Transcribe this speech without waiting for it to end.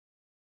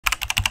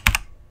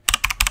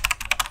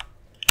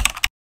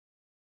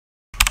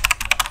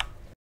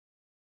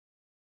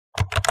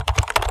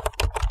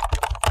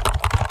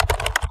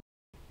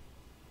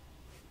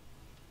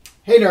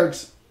Hey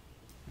nerds,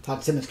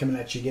 Todd Simmons coming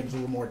at you again with a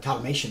little more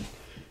Toddomation.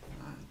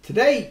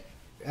 Today,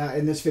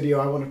 in this video,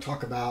 I want to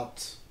talk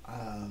about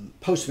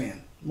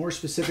Postman. More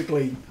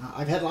specifically,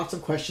 I've had lots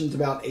of questions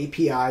about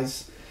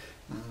APIs,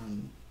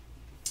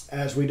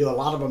 as we do a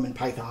lot of them in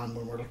Python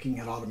when we're looking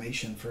at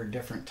automation for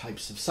different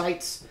types of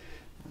sites.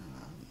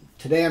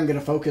 Today I'm going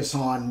to focus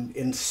on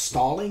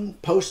installing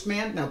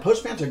Postman. Now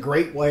Postman's a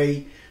great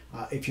way,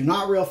 if you're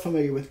not real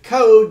familiar with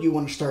code, you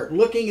want to start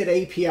looking at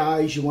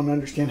APIs, you want to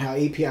understand how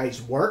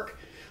APIs work.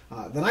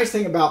 The nice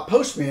thing about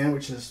Postman,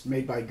 which is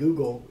made by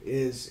Google,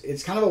 is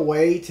it's kind of a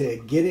way to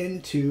get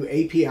into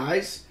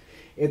APIs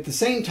at the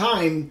same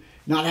time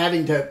not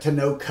having to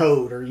know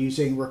code or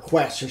using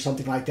requests or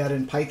something like that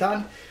in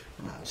Python.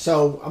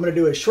 So I'm going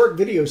to do a short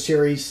video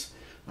series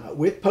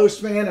with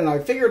Postman, and I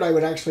figured I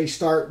would actually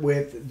start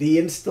with the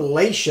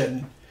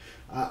installation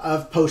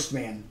of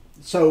Postman.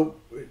 So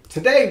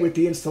today with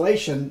the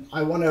installation,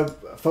 I want to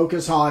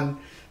focus on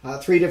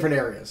three different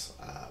areas.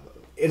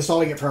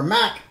 Installing it for a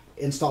Mac,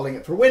 installing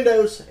it for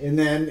Windows, and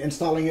then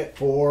installing it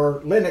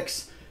for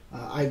Linux.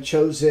 I've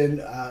chosen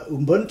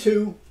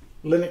Ubuntu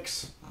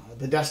Linux,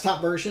 the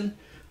desktop version,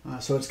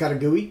 so it's got a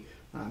GUI,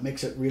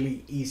 makes it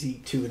really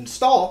easy to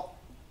install.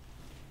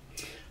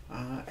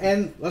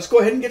 And let's go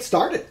ahead and get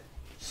started.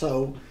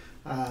 So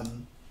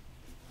I'm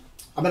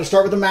going to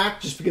start with the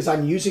Mac just because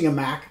I'm using a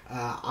Mac.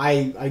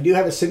 I do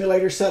have a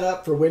simulator set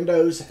up for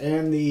Windows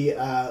and the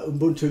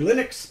Ubuntu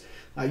Linux.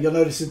 You'll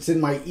notice it's in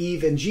my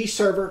Eve and G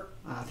server.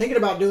 Thinking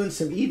about doing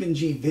some Eve and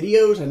G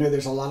videos. I know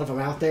there's a lot of them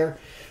out there.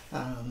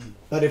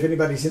 But if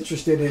anybody's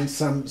interested in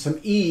some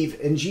Eve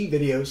and G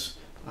videos,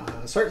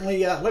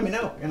 certainly let me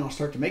know and I'll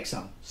start to make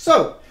some.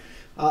 So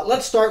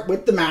let's start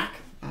with the Mac.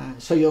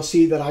 So you'll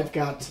see that I've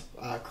got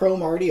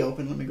Chrome already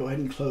open. Let me go ahead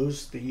and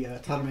close the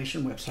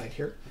Toddomation website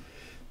here.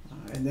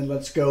 And then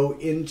let's go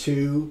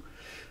into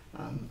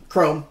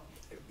Chrome.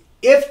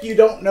 If you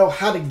don't know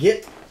how to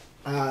get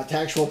to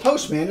actual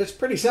Postman, it's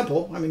pretty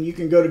simple. I mean, you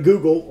can go to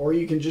Google or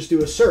you can just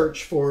do a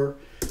search for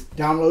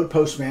download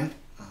Postman.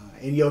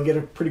 And you'll get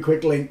a pretty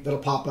quick link that'll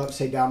pop up,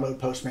 say download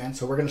Postman.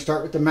 So we're going to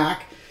start with the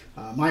Mac.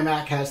 My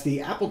Mac has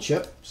the Apple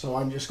chip, so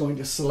I'm just going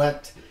to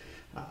select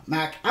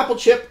Mac Apple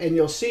chip, and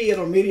you'll see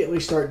it'll immediately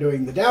start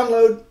doing the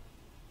download.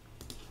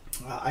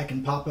 I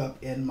can pop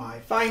up in my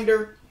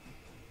Finder,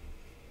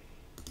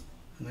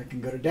 and I can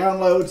go to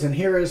Downloads, and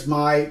here is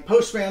my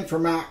Postman for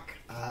Mac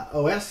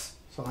OS.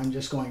 So I'm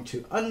just going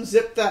to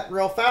unzip that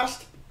real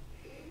fast,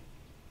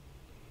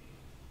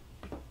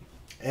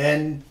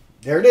 and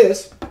there it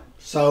is.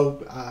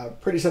 So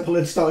pretty simple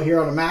install here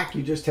on a Mac.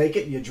 You just take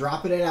it, you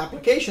drop it in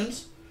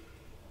Applications.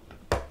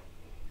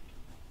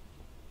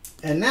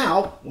 And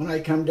now, when I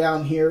come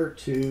down here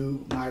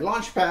to my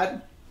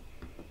Launchpad,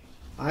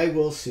 I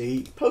will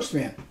see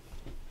Postman.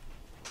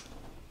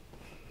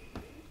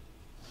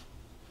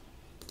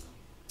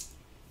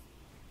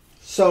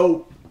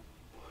 So,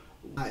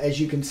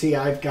 as you can see,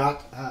 I've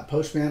got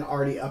Postman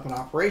already up and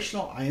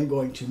operational. I am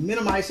going to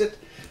minimize it.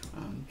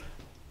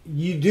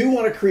 You do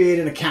want to create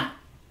an account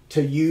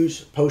to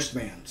use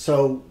Postman.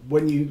 So,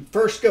 when you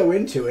first go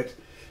into it,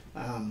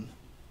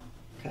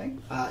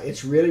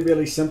 it's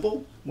really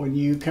simple. When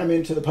you come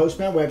into the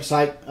Postman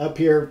website, up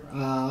here,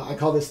 I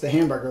call this the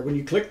hamburger. When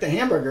you click the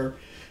hamburger,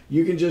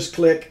 you can just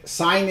click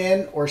sign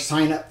in or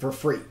sign up for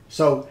free.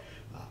 So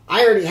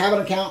I already have an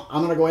account.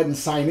 I'm going to go ahead and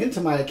sign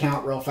into my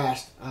account real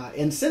fast.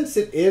 And since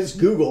it is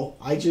Google,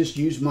 I just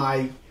use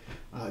my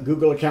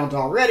Google account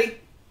already.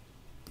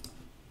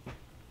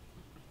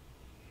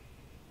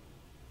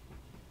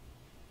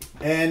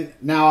 And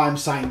now I'm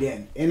signed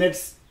in. And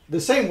it's the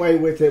same way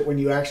with it when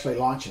you actually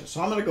launch it. So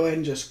I'm going to go ahead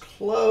and just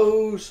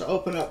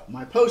open up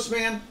my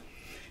Postman.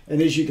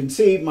 And as you can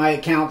see, my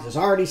account is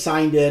already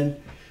signed in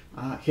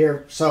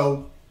here.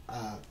 So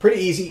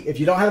pretty easy. If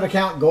you don't have an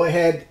account, go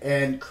ahead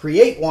and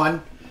create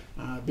one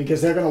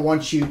because they're going to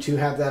want you to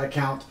have that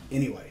account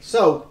anyway.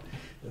 So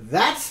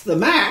that's the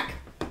Mac.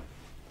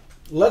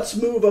 Let's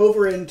move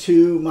over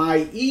into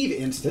my Eve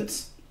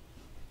instance.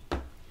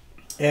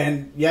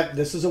 And yep,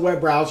 this is a web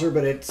browser,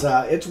 but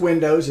it's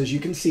Windows, as you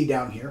can see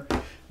down here.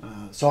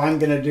 So I'm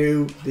going to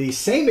do the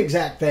same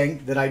exact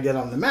thing that I did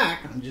on the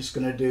Mac. I'm just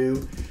going to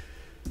do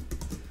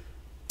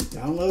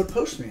download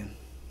Postman.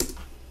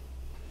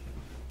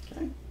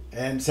 Okay.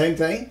 And same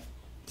thing,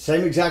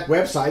 same exact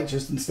website,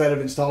 just instead of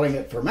installing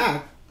it for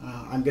Mac,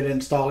 I'm going to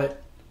install it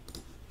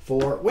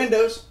for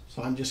Windows.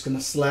 So I'm just going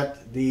to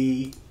select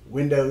the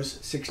Windows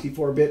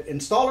 64-bit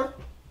installer.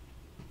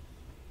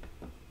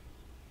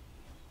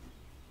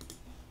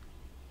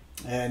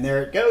 And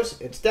there it goes.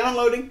 It's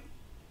downloading.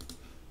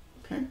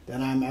 Okay,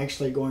 then I'm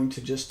actually going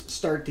to just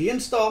start the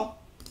install.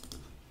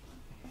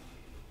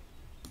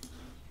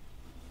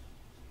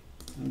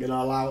 I'm going to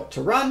allow it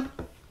to run.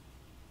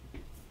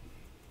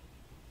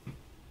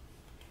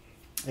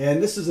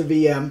 And this is a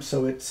VM,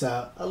 so it's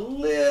a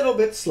little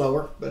bit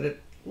slower, but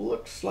it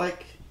looks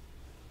like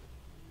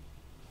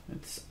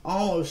it's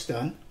almost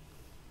done.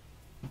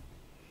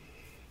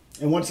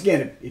 And once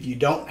again, if you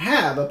don't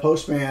have a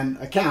Postman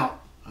account,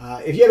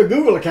 if you have a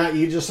Google account,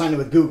 you just sign in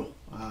with Google.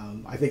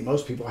 I think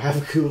most people have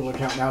a Google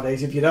account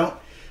nowadays. If you don't,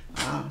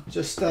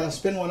 just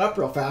spin one up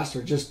real fast,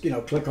 or just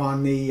click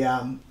on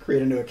the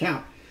create a new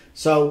account.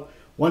 So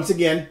once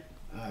again,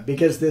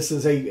 because this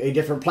is a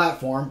different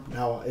platform,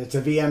 now it's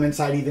a VM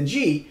inside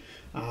EvenG,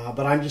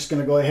 but I'm just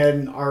going to go ahead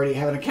and already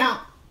have an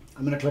account.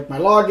 I'm going to click my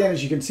login.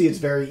 As you can see, it's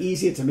very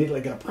easy. It's immediately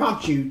going to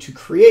prompt you to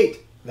create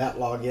that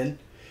login.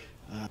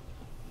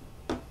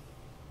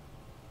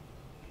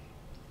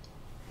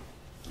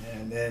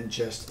 And then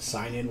just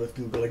sign in with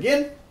Google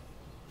again.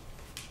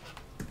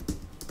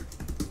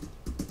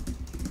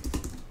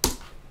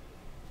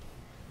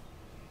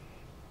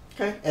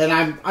 Okay, and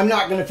I'm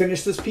not going to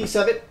finish this piece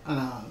of it.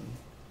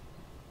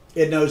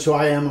 It knows who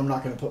I am. I'm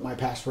not going to put my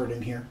password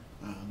in here.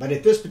 But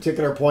at this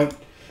particular point,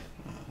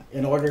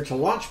 in order to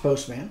launch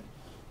Postman,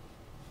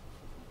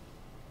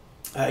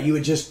 you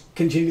would just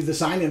continue the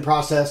sign-in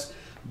process,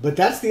 but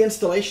that's the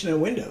installation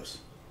in Windows.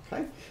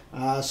 Okay,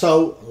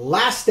 so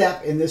last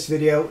step in this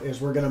video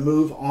is we're going to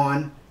move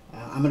on.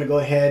 I'm going to go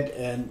ahead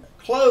and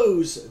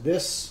close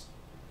this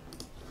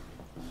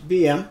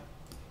VM.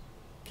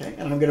 Okay,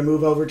 and I'm going to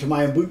move over to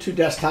my Ubuntu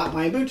desktop.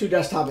 My Ubuntu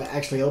desktop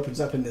actually opens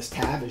up in this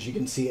tab, as you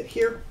can see it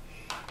here.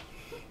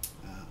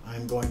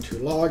 I'm going to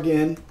log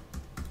in.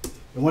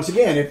 And once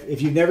again,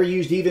 if you've never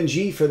used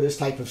EvenG for this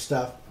type of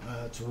stuff,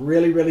 it's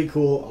really, really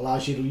cool.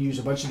 Allows you to use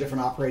a bunch of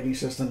different operating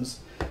systems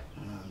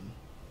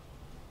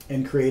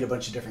and create a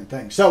bunch of different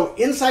things. So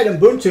inside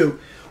Ubuntu,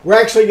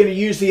 we're actually going to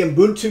use the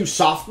Ubuntu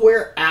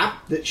software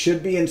app that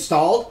should be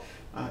installed.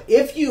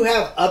 If you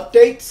have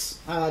updates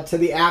to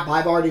the app,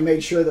 I've already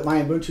made sure that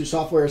my Ubuntu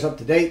software is up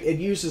to date. It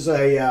uses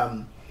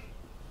a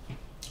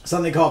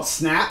something called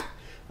Snap.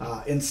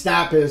 And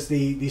Snap is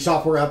the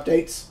software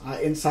updates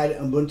inside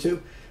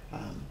Ubuntu.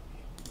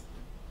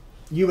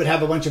 You would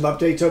have a bunch of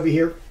updates over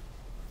here.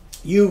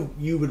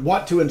 You would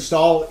want to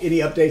install any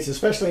updates,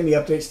 especially any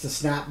updates to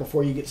Snap,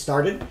 before you get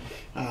started.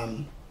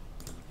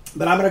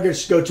 But I'm going to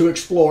just go to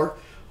Explore.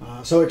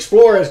 So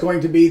Explore is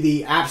going to be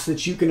the apps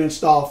that you can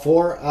install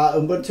for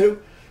Ubuntu.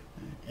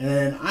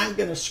 And I'm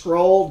going to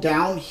scroll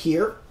down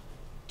here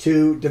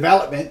to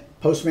development.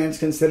 Postman's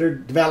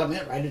considered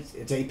development, right?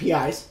 It's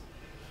APIs.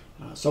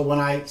 So when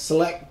I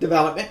select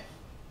development,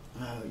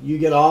 you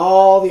get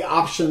all the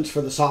options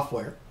for the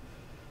software.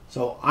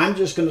 So I'm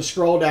just going to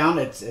scroll down.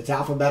 It's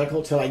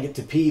alphabetical till I get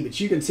to P, but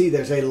you can see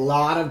there's a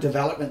lot of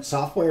development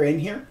software in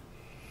here.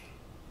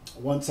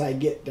 Once I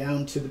get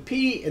down to the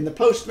P in the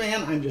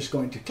Postman, I'm just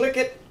going to click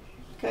it.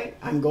 Okay,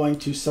 I'm going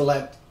to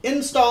select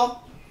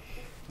install.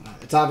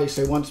 It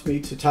obviously wants me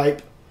to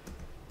type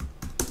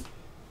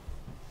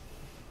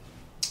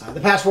the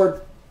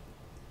password,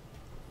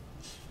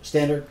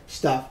 standard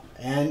stuff,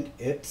 and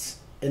it's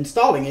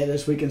installing it,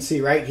 as we can see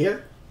right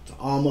here. It's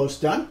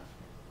almost done.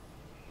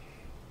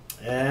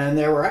 And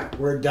there we're at.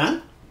 We're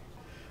done.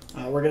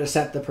 We're going to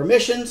set the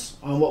permissions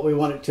on what we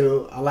want it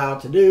to allow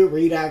it to do.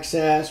 Read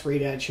access,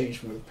 read add,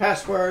 change, move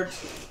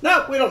passwords.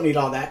 No, we don't need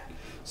all that.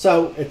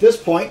 So at this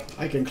point,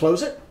 I can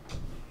close it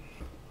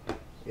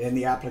in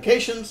the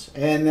applications.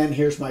 And then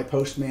here's my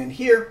Postman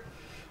here.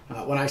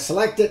 When I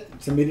select it,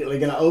 it's immediately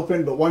going to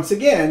open. But once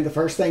again, the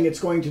first thing it's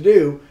going to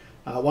do,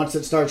 once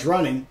it starts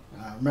running,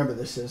 remember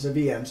this is a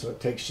VM, so it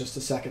takes just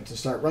a second to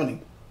start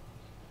running.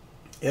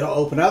 It'll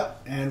open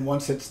up, and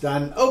once it's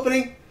done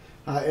opening,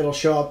 it'll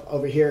show up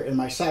over here in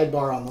my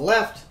sidebar on the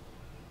left.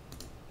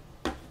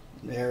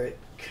 There it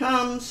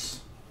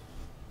comes.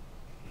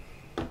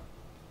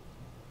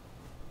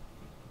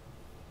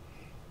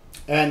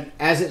 And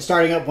as it's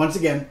starting up, once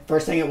again,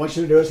 first thing it wants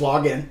you to do is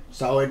log in.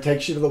 So it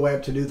takes you to the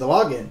web to do the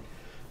login.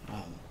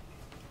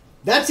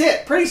 That's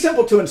it. Pretty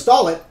simple to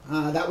install it.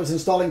 That was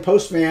installing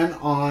Postman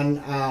on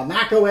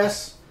Mac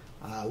OS,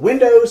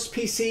 Windows,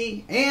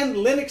 PC, and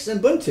Linux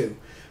and Ubuntu.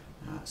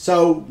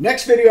 So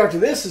next video after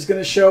this is going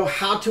to show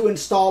how to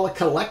install a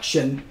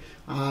collection,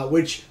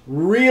 which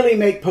really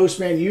make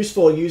Postman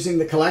useful using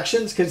the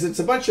collections, because it's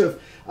a bunch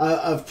of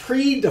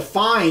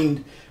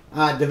predefined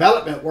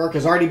development work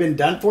has already been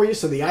done for you.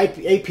 So the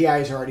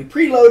APIs are already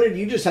preloaded.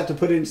 You just have to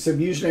put in some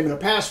username and a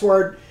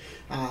password,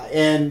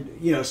 and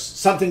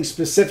something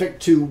specific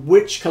to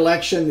which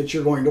collection that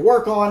you're going to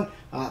work on.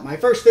 My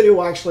first video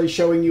will actually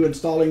showing you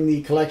installing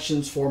the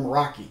collections for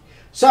Meraki.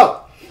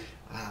 So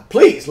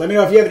please let me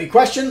know if you have any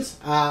questions.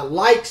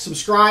 Like,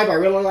 subscribe. I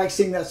really like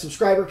seeing that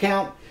subscriber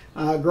count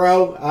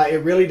grow.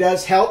 It really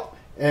does help.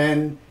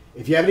 And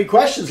if you have any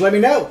questions, let me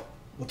know.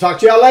 We'll talk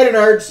to y'all later,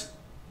 nerds.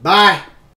 Bye.